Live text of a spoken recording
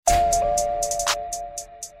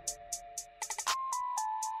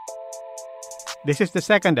This is the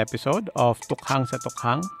second episode of Tukhang sa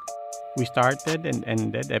Tukhang. We started and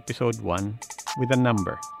ended episode 1 with a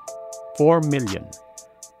number, 4 million.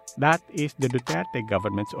 That is the Duterte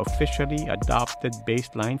government's officially adopted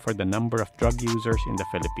baseline for the number of drug users in the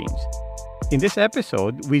Philippines. In this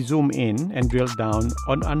episode, we zoom in and drill down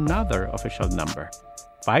on another official number,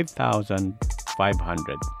 5,500.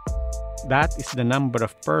 That is the number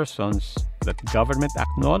of persons that government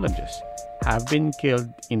acknowledges have been killed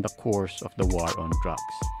in the course of the war on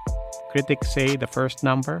drugs. Critics say the first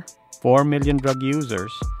number, 4 million drug users,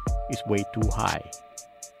 is way too high.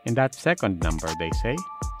 And that second number, they say,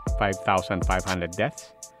 5,500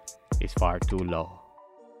 deaths, is far too low.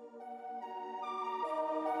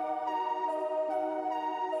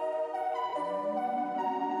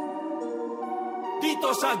 Dito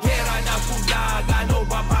sa gera na bulag, ano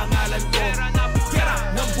ba pangalan ko? Gera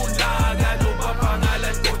ng bulag, ano ba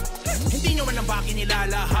pangalan ko? Hindi nyo man ang baki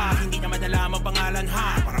nilalaha, hindi naman alam ang pangalan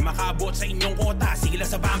ha. Para makabot sa inyong kota, sila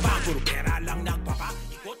sa bambang, puro gera lang nagpapa.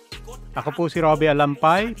 Ako po si Robbie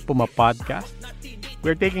Alampay, Puma Podcast.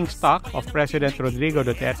 We're taking stock of President Rodrigo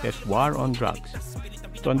Duterte's war on drugs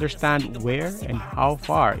to understand where and how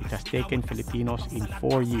far it has taken Filipinos in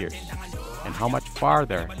 4 years and how much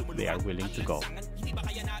farther they are willing to go.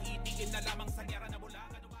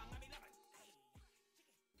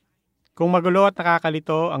 Kung magulo at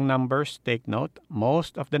nakakalito ang numbers, take note,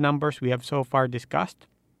 most of the numbers we have so far discussed,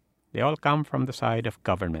 they all come from the side of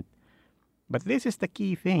government. But this is the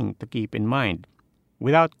key thing to keep in mind.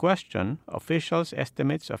 Without question, officials'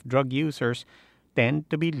 estimates of drug users tend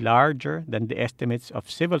to be larger than the estimates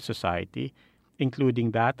of civil society,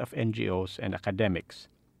 including that of NGOs and academics.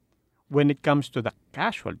 When it comes to the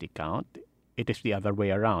casualty count, it is the other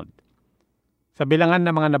way around. Sa bilangan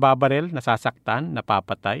ng mga nababaril, nasasaktan,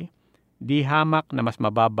 napapatay, di hamak na mas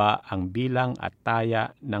mababa ang bilang at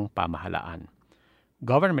taya ng pamahalaan.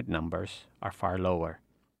 Government numbers are far lower.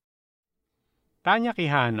 Tanya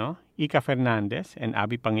Quijano, Ika Fernandez, and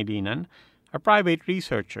Abby Pangilinan are private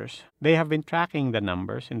researchers. They have been tracking the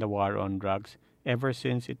numbers in the war on drugs ever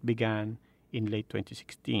since it began in late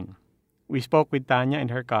 2016. We spoke with Tanya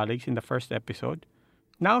and her colleagues in the first episode.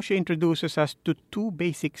 Now she introduces us to two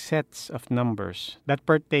basic sets of numbers that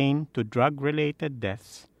pertain to drug-related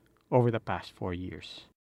deaths over the past 4 years.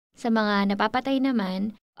 Sa mga napapatay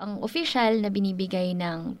naman, ang official na binibigay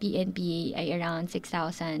ng PNP ay around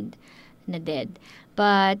 6,000 na dead.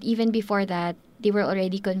 But even before that, they were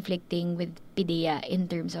already conflicting with PIDEA in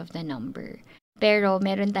terms of the number. Pero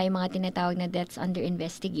meron tayong mga tinatawag na deaths under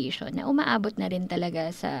investigation na umaabot na rin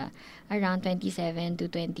talaga sa around 27 to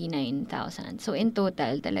 29,000. So in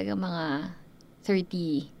total, talaga mga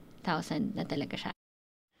 30,000 na talaga siya.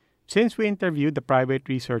 Since we interviewed the private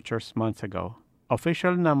researchers months ago,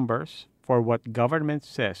 official numbers for what government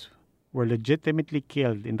says were legitimately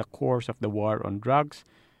killed in the course of the war on drugs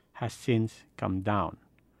has since come down.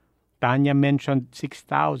 Tanya mentioned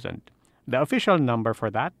 6,000. The official number for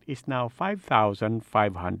that is now 5,500.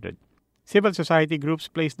 Civil society groups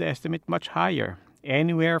place the estimate much higher,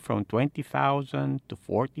 anywhere from 20,000 to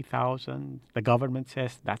 40,000. The government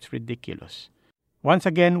says that's ridiculous. Once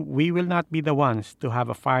again, we will not be the ones to have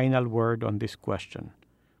a final word on this question.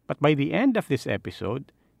 But by the end of this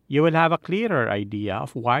episode, you will have a clearer idea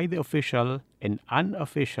of why the official and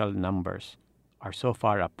unofficial numbers are so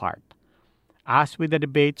far apart. As with the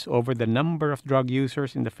debates over the number of drug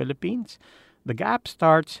users in the Philippines, the gap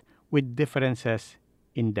starts with differences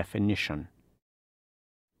in definition.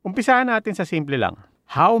 Umpisaan natin sa simple lang.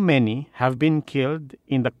 How many have been killed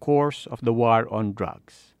in the course of the war on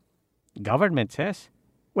drugs? Government says,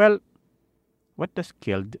 well, what does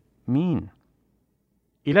killed mean?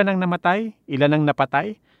 Ilan ang namatay? Ilan ang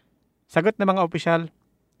napatay? Sagot ng mga opisyal,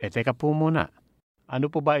 teka po muna.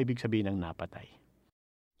 Ano po ba ibig sabihin ng napatay?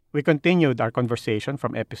 We continued our conversation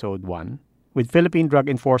from episode 1 with Philippine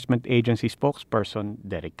Drug Enforcement Agency spokesperson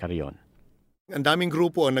Derek Carrion. Ang daming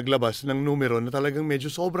grupo ang naglabas ng numero na talagang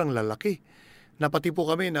medyo sobrang lalaki. Napati po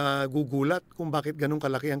kami na gugulat kung bakit ganun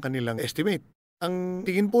kalaki ang kanilang estimate. Ang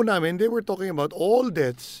tingin po namin, they were talking about all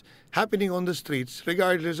deaths happening on the streets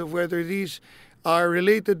regardless of whether these are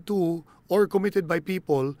related to or committed by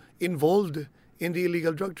people involved in the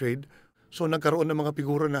illegal drug trade. So nagkaroon ng mga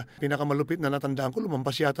figura na pinakamalupit na natandaan ko,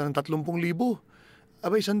 lumampas yata ng 30,000.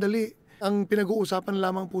 Abay, sandali. Ang pinag-uusapan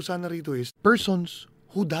lamang po sana rito is persons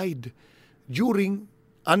who died during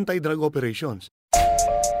anti-drug operations.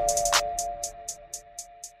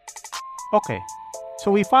 Okay, so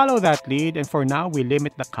we follow that lead and for now we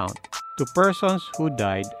limit the count to persons who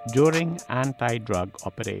died during anti-drug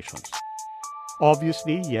operations.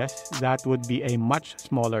 Obviously, yes, that would be a much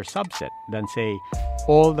smaller subset than, say,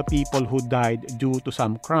 all the people who died due to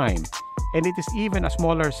some crime. And it is even a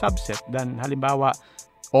smaller subset than, halimbawa,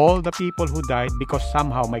 all the people who died because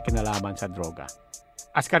somehow may kinalaman sa droga.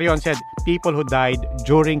 As Carion said, people who died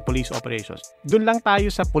during police operations. Dun lang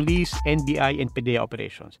tayo sa police, NBI, and PDEA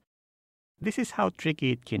operations. This is how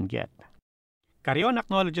tricky it can get. Carion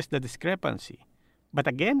acknowledges the discrepancy, but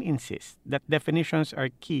again insists that definitions are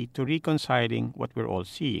key to reconciling what we're all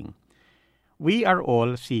seeing. We are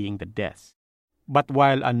all seeing the deaths. But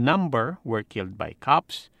while a number were killed by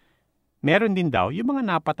cops, meron din daw yung mga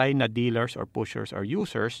napatay na dealers or pushers or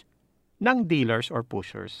users ng dealers or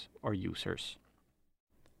pushers or users.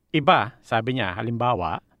 Iba, sabi niya,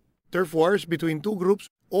 halimbawa, Turf wars between two groups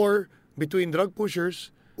or between drug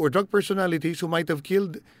pushers or drug personalities who might have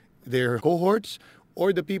killed their cohorts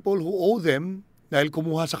or the people who owe them dahil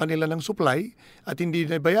kumuha sa kanila ng supply at hindi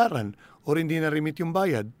na bayaran or hindi na remit yung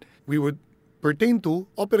bayad. We would pertain to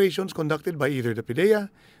operations conducted by either the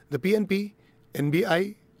PDEA, the PNP,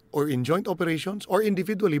 NBI, or in joint operations or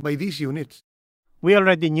individually by these units. We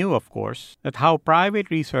already knew, of course, that how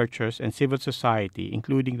private researchers and civil society,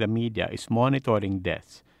 including the media, is monitoring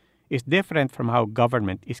deaths is different from how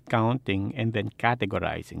government is counting and then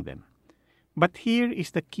categorizing them. But here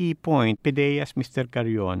is the key point PDEA's Mr.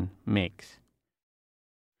 Carion makes.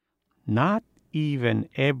 Not even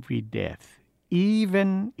every death,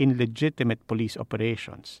 even in legitimate police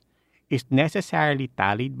operations, is necessarily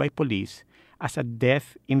tallied by police as a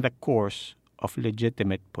death in the course of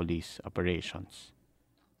legitimate police operations.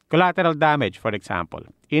 Collateral damage, for example,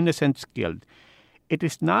 innocents killed. It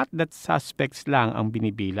is not that suspects lang ang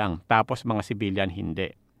binibilang, tapos mga civilian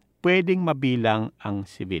hindi. Pwedeng mabilang ang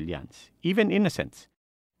civilians, even innocents.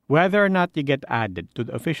 Whether or not you get added to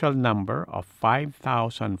the official number of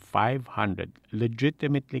 5,500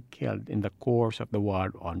 legitimately killed in the course of the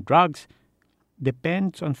war on drugs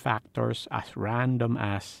depends on factors as random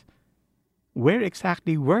as where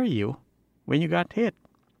exactly were you when you got hit?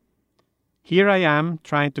 Here I am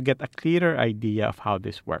trying to get a clearer idea of how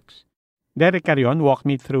this works. Derek Carion walked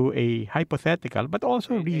me through a hypothetical but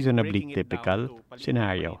also reasonably typical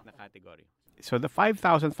scenario. So the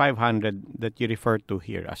 5,500 that you refer to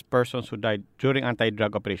here as persons who died during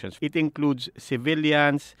anti-drug operations, it includes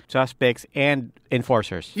civilians, suspects, and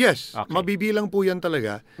enforcers. Yes, Okay. mabibilang po yan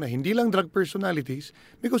talaga na hindi lang drug personalities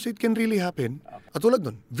because it can really happen. At tulad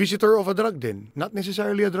nun, visitor of a drug den, not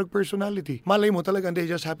necessarily a drug personality. Malay mo talaga they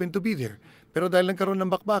just happen to be there. Pero dahil nagkaroon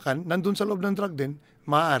ng bakbakan, nandun sa loob ng drug den,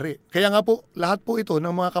 maaari. Kaya nga po, lahat po ito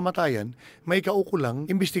ng mga kamatayan, may kaukulang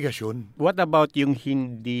investigasyon. What about yung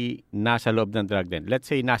hindi nasa loob ng drug den?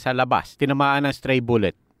 Let's say nasa labas, tinamaan ng stray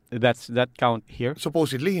bullet. Does that count here?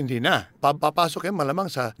 Supposedly, hindi na. Papasok yan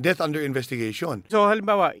malamang sa death under investigation. So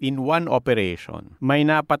halimbawa, in one operation, may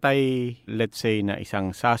napatay, let's say, na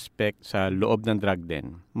isang suspect sa loob ng drug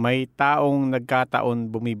den. May taong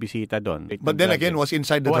nagkataon bumibisita doon. But then again, was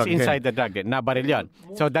inside the drug den. the drug den. Nabaril yun.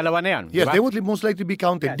 So dalawa na yun. Yes, diba? they would most likely be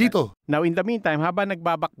counted dito. Now, in the meantime, habang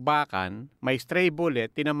nagbabakbakan, may stray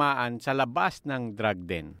bullet tinamaan sa labas ng drug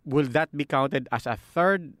den. Will that be counted as a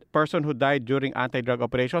third person who died during anti-drug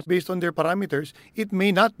operations? Based on their parameters, it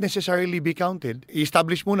may not necessarily be counted.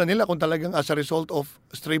 I-establish muna nila kung talagang as a result of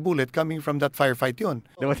stray bullet coming from that firefight yun.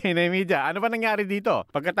 Dumating na yung media. Ano ba nangyari dito?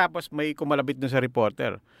 Pagkatapos may kumalabit dun sa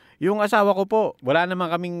reporter. Yung asawa ko po, wala naman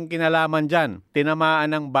kaming kinalaman dyan.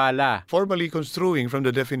 Tinamaan ng bala. Formally construing from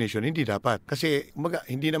the definition, hindi dapat. Kasi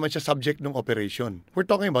hindi naman siya subject ng operation. We're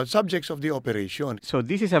talking about subjects of the operation. So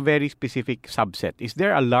this is a very specific subset. Is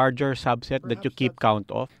there a larger subset that you keep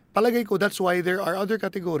count of? Palagay ko, that's why there are other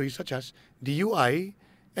categories such as DUI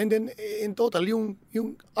and then in total, yung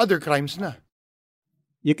other crimes na.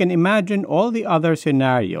 You can imagine all the other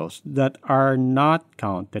scenarios that are not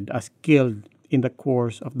counted as killed in the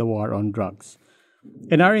course of the war on drugs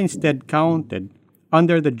and are instead counted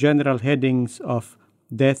under the general headings of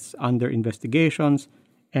deaths under investigations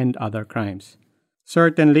and other crimes.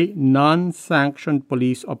 Certainly, non-sanctioned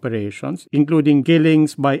police operations, including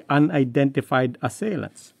killings by unidentified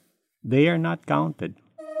assailants, they are not counted.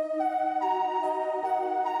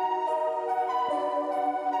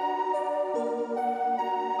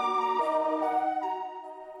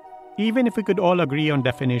 Even if we could all agree on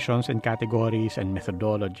definitions and categories and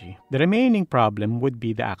methodology, the remaining problem would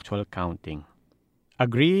be the actual counting.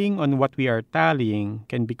 Agreeing on what we are tallying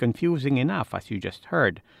can be confusing enough, as you just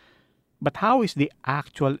heard. But how is the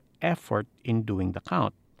actual effort in doing the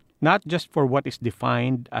count? Not just for what is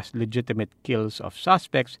defined as legitimate kills of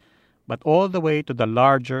suspects, but all the way to the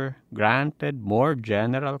larger, granted, more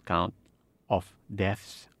general count of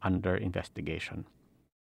deaths under investigation.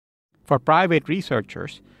 For private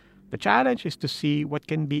researchers, the challenge is to see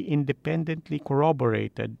what can be independently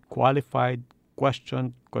corroborated, qualified,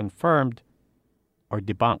 questioned, confirmed, or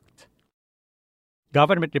debunked.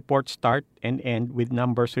 Government reports start and end with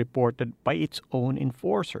numbers reported by its own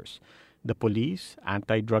enforcers, the police,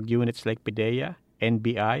 anti-drug units like PIDEA,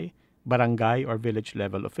 NBI, barangay or village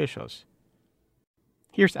level officials.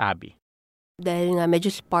 Here's Abby. Dahil nga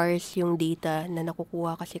medyo sparse yung data na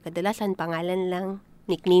nakukuha kasi kadalasan pangalan lang,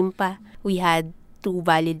 nickname pa. We had to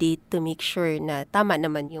validate to make sure na tama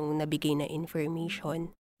naman yung nabigay na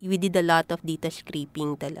information. We did a lot of data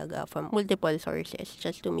scraping talaga from multiple sources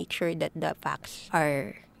just to make sure that the facts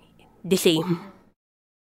are the same.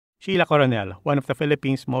 Sheila Coronel, one of the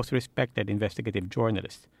Philippines' most respected investigative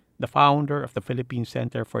journalists, the founder of the Philippine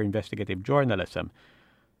Center for Investigative Journalism,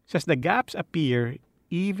 says the gaps appear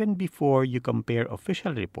even before you compare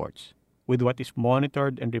official reports with what is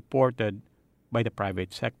monitored and reported by the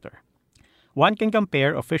private sector. One can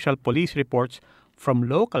compare official police reports from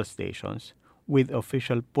local stations with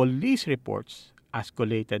official police reports as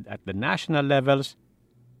collated at the national levels,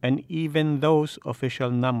 and even those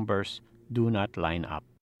official numbers do not line up.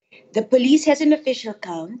 The police has an official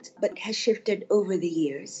count, but has shifted over the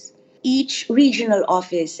years. Each regional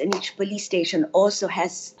office and each police station also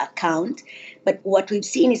has a count, but what we've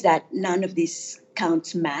seen is that none of these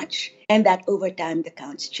counts match, and that over time the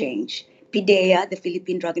counts change. PIDEA, the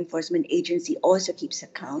Philippine Drug Enforcement Agency, also keeps a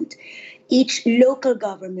count. Each local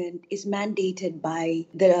government is mandated by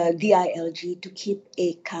the DILG to keep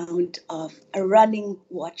a count of a running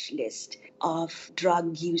watch list of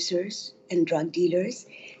drug users and drug dealers,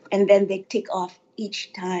 and then they tick off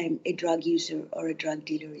each time a drug user or a drug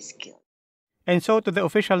dealer is killed. And so to the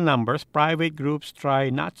official numbers, private groups try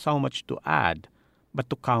not so much to add, but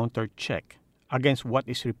to counter-check against what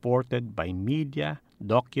is reported by media,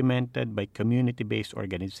 documented by community-based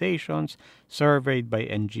organizations, surveyed by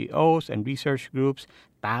NGOs and research groups,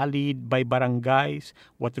 tallied by barangays,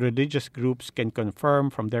 what religious groups can confirm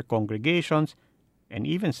from their congregations, and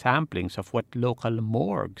even samplings of what local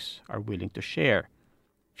morgues are willing to share.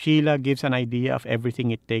 Sheila gives an idea of everything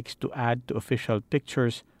it takes to add to official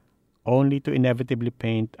pictures, only to inevitably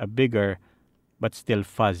paint a bigger but still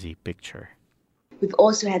fuzzy picture. We've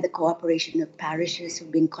also had the cooperation of parishes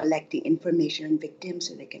who've been collecting information on victims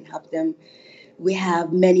so they can help them. We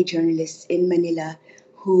have many journalists in Manila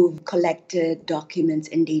who've collected documents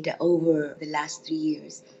and data over the last 3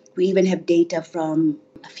 years. We even have data from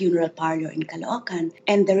a funeral parlor in Caloocan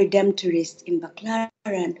and the Redemptorists in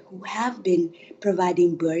Baclaran who have been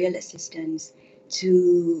providing burial assistance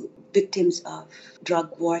to victims of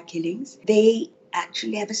drug war killings. They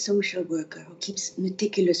actually have a social worker who keeps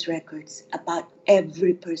meticulous records about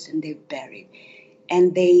every person they've buried.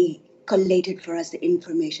 And they collated for us the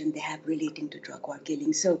information they have relating to drug war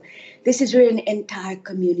killings. So this is really an entire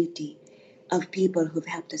community of people who've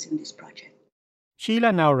helped us in this project.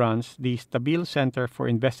 Sheila now runs the Stabile Center for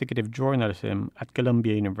Investigative Journalism at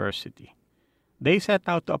Columbia University. They set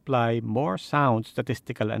out to apply more sound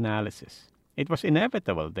statistical analysis. It was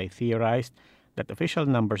inevitable, they theorized, that official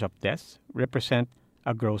numbers of deaths represent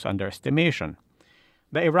a gross underestimation.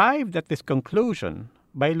 They arrived at this conclusion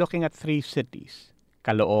by looking at 3 cities,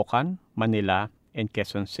 Caloocan, Manila, and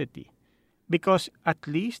Quezon City, because at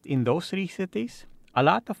least in those 3 cities, a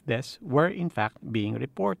lot of deaths were in fact being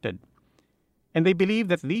reported. And they believe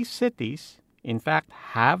that these cities, in fact,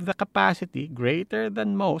 have the capacity greater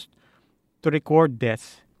than most to record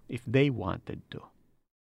deaths if they wanted to.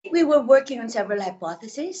 We were working on several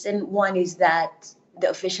hypotheses, and one is that the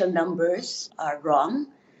official numbers are wrong.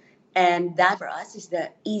 And that for us is the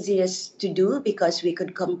easiest to do because we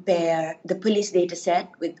could compare the police data set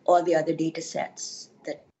with all the other data sets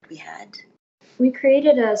that we had. We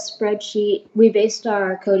created a spreadsheet. We based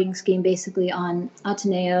our coding scheme basically on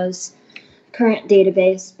Ateneo's current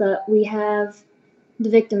database, but we have the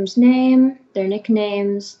victim's name, their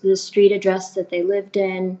nicknames, the street address that they lived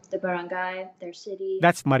in, the barangay, their city.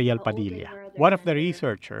 That's Mariel Padilla, one of the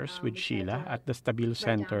researchers with Sheila at the Stabile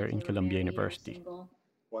Center in Columbia University.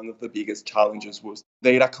 One of the biggest challenges was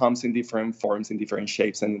data comes in different forms, in different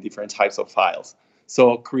shapes, and in different types of files.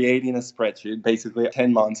 So creating a spreadsheet, basically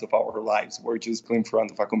 10 months of our lives were just in front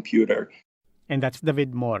of a computer. And that's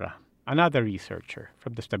David Mora, another researcher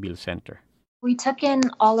from the Stabile Center. We took in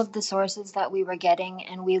all of the sources that we were getting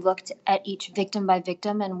and we looked at each victim by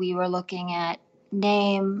victim, and we were looking at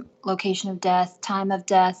name, location of death, time of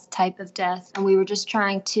death, type of death. And we were just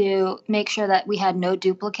trying to make sure that we had no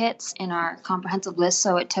duplicates in our comprehensive list.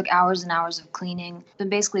 So it took hours and hours of cleaning.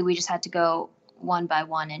 But basically, we just had to go one by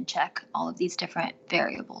one and check all of these different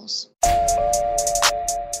variables.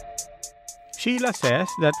 Sheila says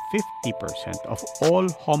that 50% of all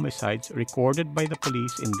homicides recorded by the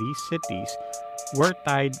police in these cities were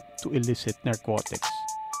tied to illicit narcotics.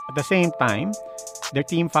 At the same time, their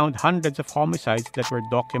team found hundreds of homicides that were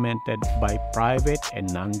documented by private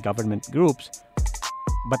and non-government groups,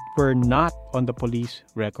 but were not on the police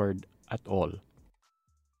record at all.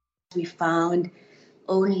 We found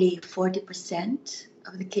only 40%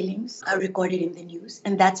 of the killings are recorded in the news,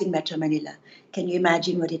 and that's in Metro Manila. Can you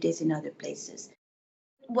imagine what it is in other places?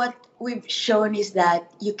 What we've shown is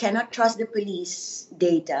that you cannot trust the police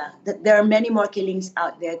data, that there are many more killings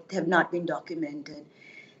out there that have not been documented,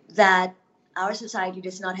 that our society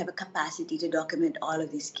does not have a capacity to document all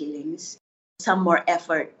of these killings. Some more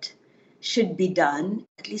effort should be done,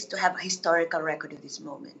 at least to have a historical record of this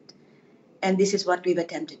moment. And this is what we've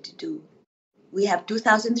attempted to do. We have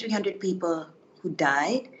 2,300 people who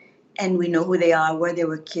died, and we know who they are, where they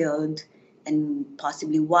were killed, and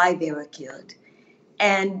possibly why they were killed.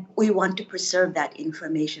 And we want to preserve that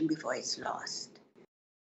information before it's lost.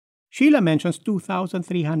 Sheila mentions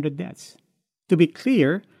 2,300 deaths. To be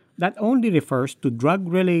clear, that only refers to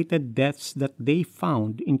drug-related deaths that they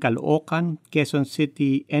found in Caloocan, Quezon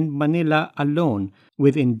City, and Manila alone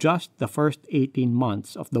within just the first 18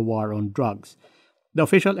 months of the war on drugs. The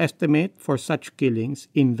official estimate for such killings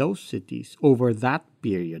in those cities over that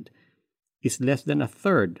period is less than a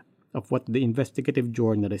third of what the investigative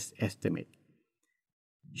journalists estimate.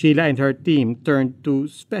 Sheila and her team turned to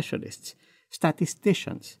specialists,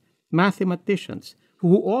 statisticians, mathematicians,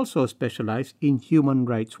 who also specialize in human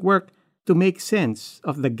rights work to make sense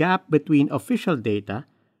of the gap between official data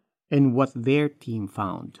and what their team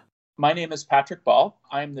found. My name is Patrick Ball.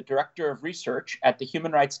 I am the Director of Research at the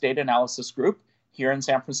Human Rights Data Analysis Group here in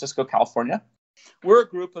San Francisco, California. We're a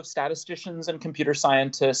group of statisticians and computer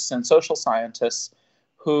scientists and social scientists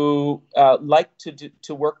who like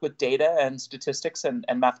to work with data and statistics and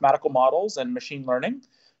mathematical models and machine learning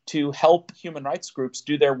to help human rights groups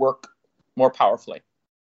do their work more powerfully.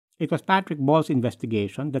 It was Patrick Ball's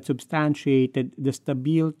investigation that substantiated the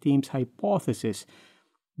Stabile team's hypothesis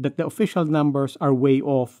that the official numbers are way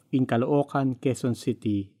off in Caloocan, Quezon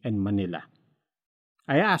City, and Manila.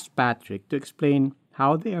 I asked Patrick to explain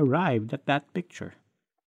how they arrived at that picture.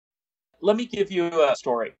 Let me give you a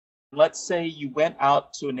story. Let's say you went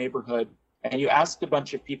out to a neighborhood and you asked a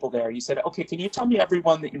bunch of people there. You said, okay, can you tell me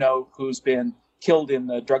everyone that you know who's been killed in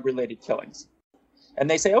the drug-related killings? And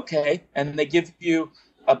they say, okay, and they give you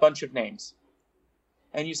a bunch of names.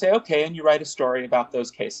 And you say, okay, and you write a story about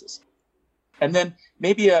those cases. And then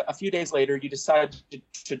maybe a few days later, you decide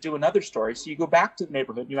to do another story. So you go back to the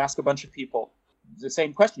neighborhood and you ask a bunch of people the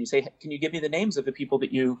same question. You say, can you give me the names of the people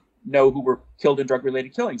that you know who were killed in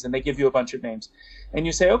drug-related killings? And they give you a bunch of names. And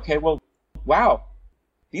you say, okay, well, wow,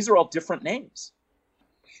 these are all different names.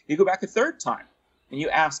 You go back a third time and you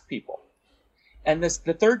ask people. And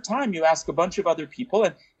the third time you ask a bunch of other people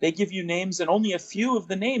and they give you names, and only a few of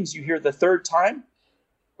the names you hear the third time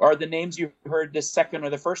are the names you heard the second or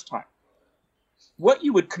the first time. What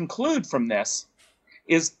you would conclude from this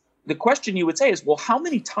is the question you would say is, well, how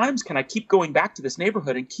many times can I keep going back to this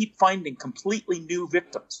neighborhood and keep finding completely new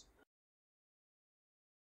victims?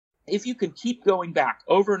 If you can keep going back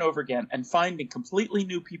over and over again and finding completely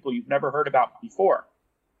new people you've never heard about before,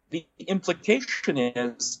 the implication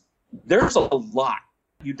is there's a lot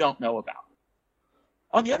you don't know about.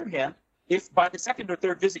 On the other hand, if by the second or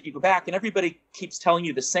third visit you go back and everybody keeps telling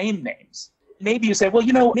you the same names, maybe you say, well,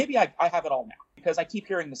 maybe I have it all now because I keep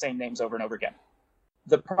hearing the same names over and over again.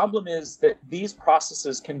 The problem is that these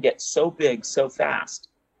processes can get so big so fast,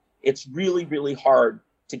 it's really, really hard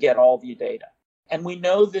to get all the data. And we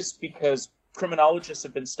know this because criminologists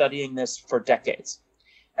have been studying this for decades.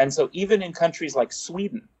 And so even in countries like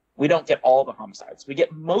Sweden, we don't get all the homicides. We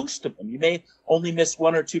get most of them. You may only miss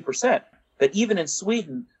 1 or 2%. But even in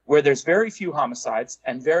Sweden, where there's very few homicides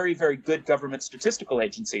and very, very good government statistical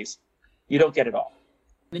agencies, you don't get it all.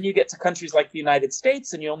 Then you get to countries like the United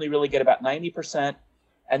States and you only really get about 90%.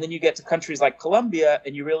 And then you get to countries like Colombia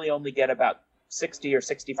and you really only get about 60 or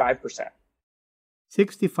 65%.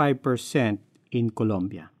 65% in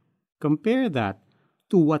Colombia. Compare that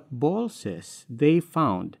to what Ball says they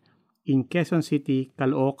found in Quezon City,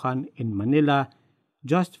 Caloocan, and Manila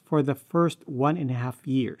just for the first 1.5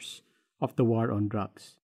 years of the war on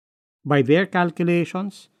drugs. By their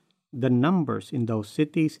calculations, the numbers in those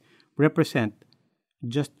cities represent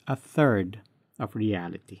just a third of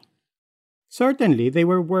reality. Certainly, they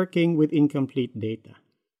were working with incomplete data.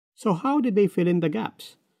 So how did they fill in the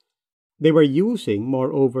gaps? They were using,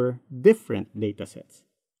 moreover, different datasets.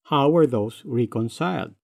 How were those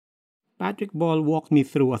reconciled? Patrick Ball walked me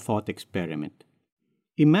through a thought experiment.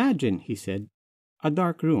 Imagine, he said, a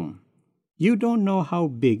dark room. You don't know how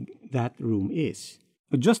big that room is.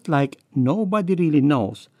 Just like nobody really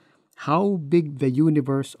knows how big the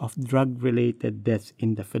universe of drug-related deaths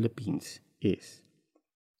in the Philippines is.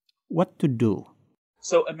 What to do?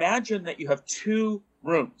 So imagine that you have two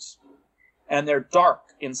rooms and they're dark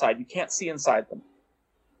inside. You can't see inside them.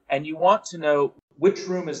 And you want to know which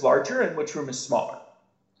room is larger and which room is smaller.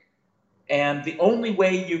 And the only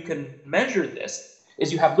way you can measure this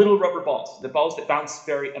is you have little rubber balls, the balls that bounce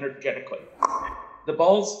very energetically. The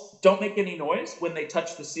balls don't make any noise when they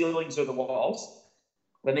touch the ceilings or the walls.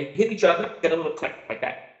 When they hit each other, get a little click like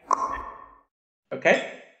that.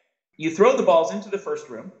 Okay? You throw the balls into the first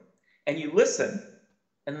room and you listen,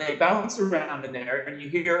 and they bounce around in there, and you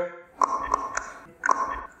hear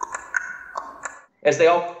as they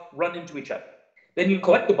all run into each other. Then you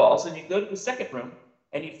collect the balls and you go to the second room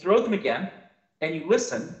and you throw them again and you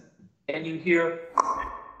listen and you hear.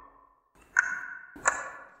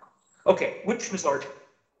 Okay, which was larger?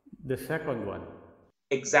 The second one.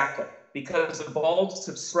 Exactly, because the balls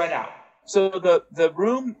have spread out. So the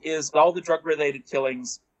room is all the drug-related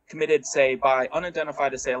killings committed, say, by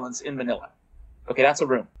unidentified assailants in Manila. Okay, that's a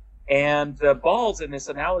room. And the balls in this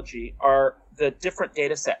analogy are the different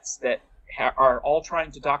data sets that are all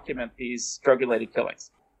trying to document these drug-related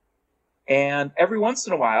killings. And every once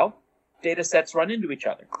in a while, data sets run into each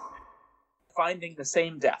other, finding the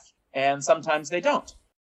same death. And sometimes they don't.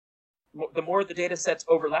 The more the data sets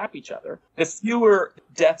overlap each other, the fewer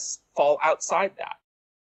deaths fall outside that.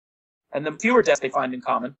 And the fewer deaths they find in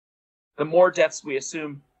common, the more deaths we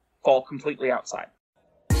assume fall completely outside.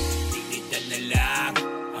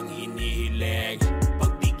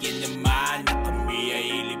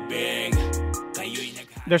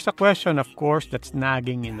 There's a question, of course, that's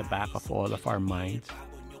nagging in the back of all of our minds.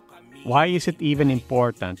 Why is it even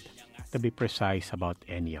important to be precise about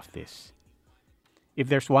any of this? If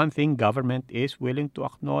there's one thing government is willing to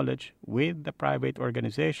acknowledge with the private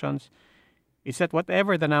organizations, it's that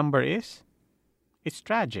whatever the number is, it's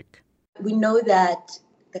tragic. We know that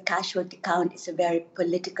the casualty count is a very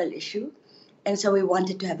political issue, and so we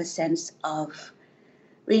wanted to have a sense of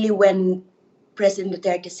really when President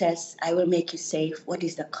Duterte says, "I will make you safe," what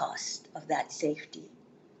is the cost of that safety?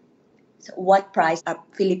 So what price are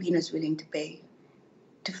Filipinos willing to pay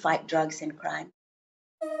to fight drugs and crime?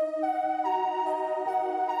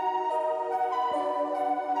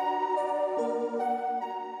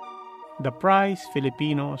 The price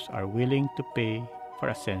Filipinos are willing to pay for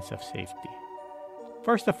a sense of safety.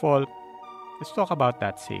 First of all, let's talk about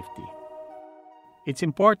that safety. It's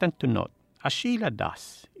important to note, as Sheila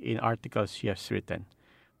does in articles she has written,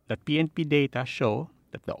 that PNP data show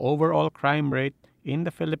that the overall crime rate in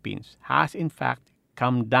the Philippines has in fact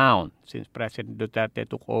come down since President Duterte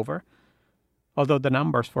took over, although the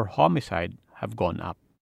numbers for homicide have gone up.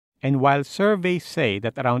 And while surveys say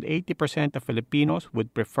that around 80% of Filipinos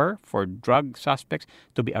would prefer for drug suspects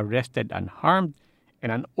to be arrested unharmed,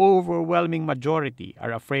 and an overwhelming majority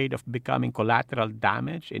are afraid of becoming collateral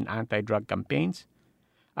damage in anti-drug campaigns,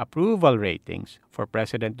 approval ratings for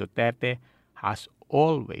President Duterte has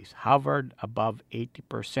always hovered above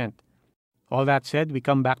 80%. All that said, we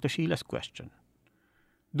come back to Sheila's question.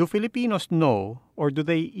 Do Filipinos know, or do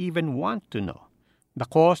they even want to know, the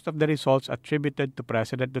cost of the results attributed to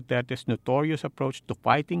President Duterte's notorious approach to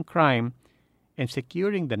fighting crime and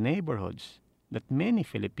securing the neighborhoods that many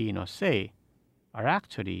Filipinos say are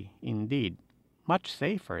actually, indeed, much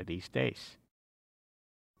safer these days?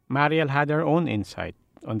 Mariel had her own insight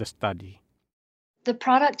on the study. The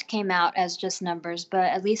product came out as just numbers, but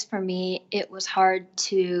at least for me, it was hard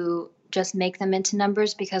to just make them into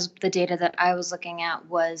numbers because the data that I was looking at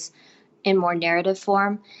was in more narrative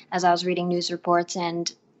form. As I was reading news reports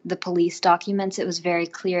and the police documents, it was very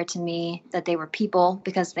clear to me that they were people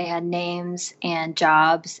because they had names and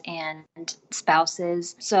jobs and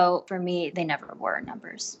spouses. So for me, they never were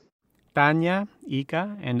numbers. Tanya,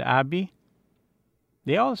 Ika, and Abby,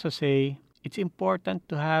 they also say it's important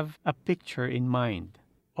to have a picture in mind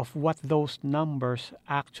of what those numbers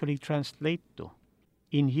actually translate to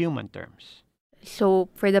in human terms. So,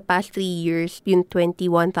 for the past 3 years, yung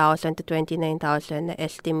 21,000 to 29,000 na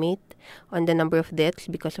estimate on the number of deaths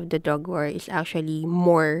because of the drug war is actually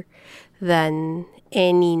more than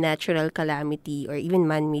any natural calamity or even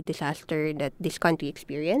man-made disaster that this country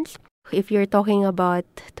experienced. If you're talking about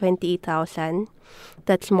 28,000,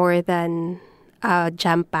 that's more than a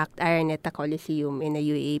jam-packed Araneta Coliseum in a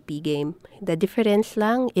UAAP game. The difference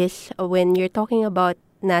lang is when you're talking about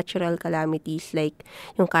natural calamities like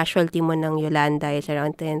yung casualty mo ng Yolanda is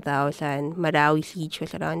around 10,000, Marawi siege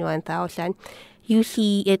was around 1,000, you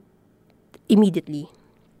see it immediately.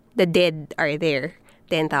 the dead are there,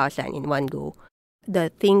 10,000 in one go.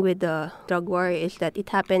 The thing with the drug war is that it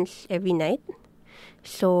happens every night.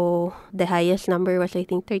 So the highest number was, I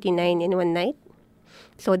think, 39 in one night.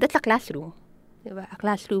 So that's a classroom. Diba? A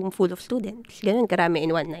classroom full of students. Ganun karami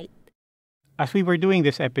in one night. As we were doing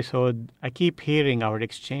this episode, I keep hearing our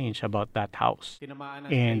exchange about that house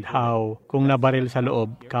and how kung nabaril sa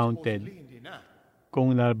loob, counted.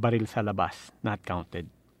 Kung nabaril sa labas, not counted.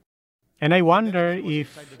 And I wonder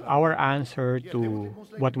if our answer to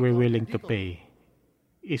what we're willing to pay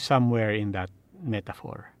is somewhere in that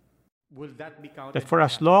metaphor. That for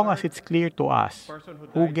as long as it's clear to us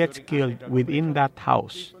who gets killed within that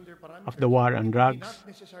house of the war on drugs,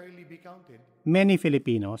 many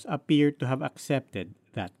Filipinos appear to have accepted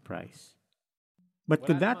that price. But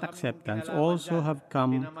could that acceptance also have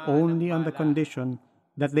come only on the condition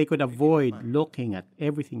that they could avoid looking at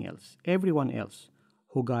everything else, everyone else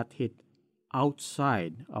who got hit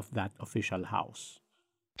outside of that official house?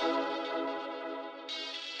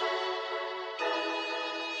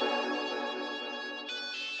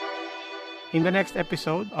 In the next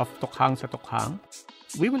episode of Tukhang sa Tukhang,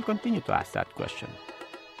 we will continue to ask that question.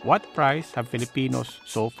 What price have Filipinos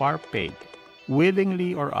so far paid,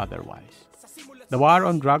 willingly or otherwise? The war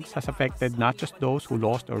on drugs has affected not just those who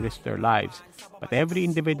lost or risked their lives, but every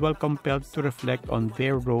individual compelled to reflect on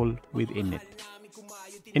their role within it.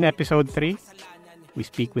 In episode 3, we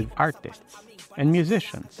speak with artists and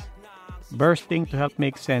musicians, bursting to help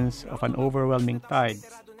make sense of an overwhelming tide.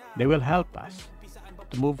 They will help us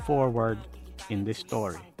to move forward in this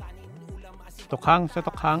story. Tukhang sa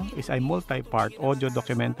Tukhang is a multi-part audio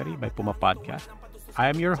documentary by Puma Podcast. I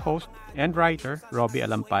am your host and writer, Robbie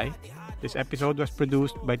Alampay. This episode was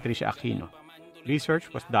produced by Tricia Aquino. Research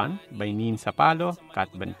was done by Nin Sapalo, Kat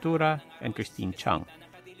Ventura, and Christine Chung.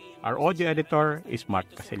 Our audio editor is Mark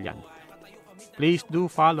Casillan. Please do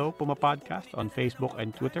follow Puma Podcast on Facebook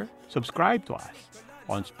and Twitter. Subscribe to us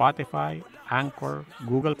on Spotify, Anchor,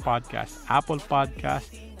 Google Podcasts, Apple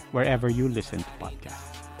Podcasts, wherever you listen to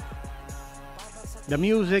podcasts. The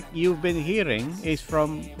music you've been hearing is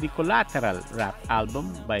from the Collateral rap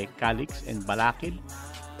album by Calix and Balakid.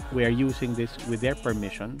 We are using this with their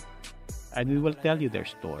permission, and we will tell you their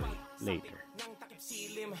story later.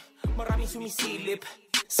 Maraming sumisilip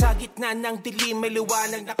sa gitna ng dilim, may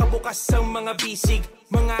liwanag nakabukas ang mga bisig.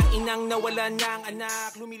 Mga inang nawala ng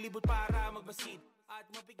anak, lumilibot para magbasid at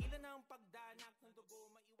mapigilan ang pagdaan.